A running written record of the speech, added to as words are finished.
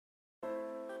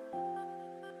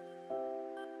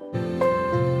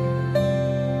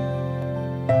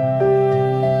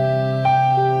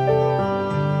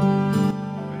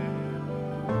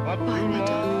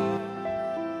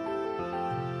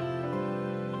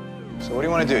So what do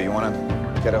you want to do? You want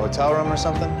to get a hotel room or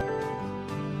something?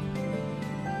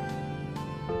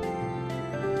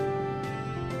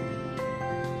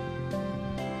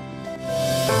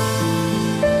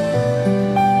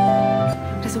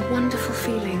 It is a wonderful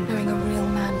feeling knowing a real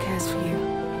man cares for you.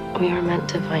 We are meant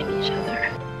to find each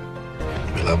other.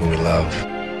 We love what we love.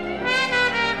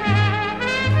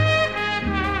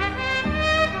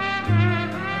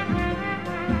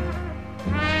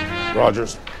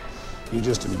 Rogers, you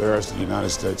just embarrassed a United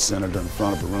States Senator in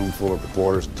front of a room full of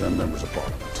reporters and 10 members of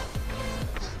Parliament.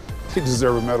 You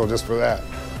deserve a medal just for that.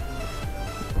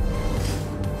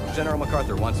 General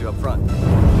MacArthur wants you up front.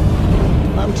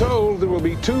 I'm told there will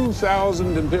be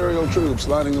 2,000 Imperial troops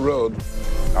lining the road.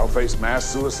 I'll face mass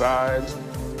suicides,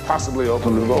 possibly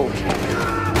open revolt.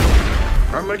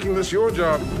 I'm making this your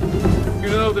job. You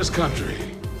know this country.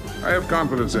 I have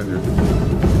confidence in you.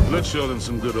 Let's show them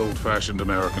some good old-fashioned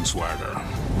American swagger.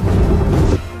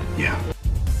 Yeah.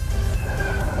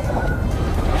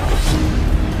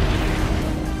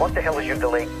 What the hell is your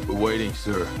delay? We're waiting,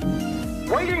 sir.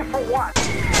 Waiting for what?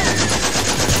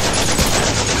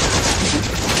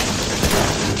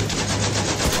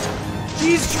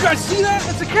 Jeez, did you guys see that?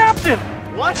 That's the captain!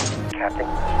 What? Captain.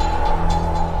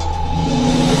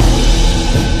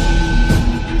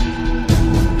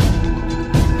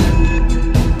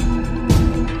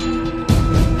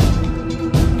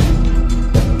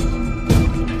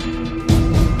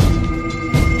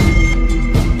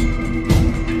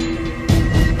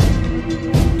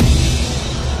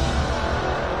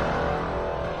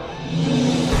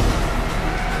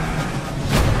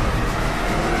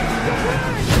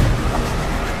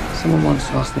 Someone once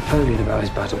asked Napoleon about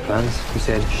his battle plans. He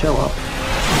said, show up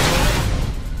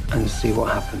and see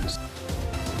what happens.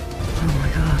 Oh my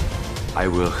God. I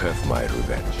will have my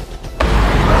revenge.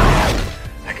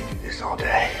 I can do this all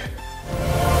day.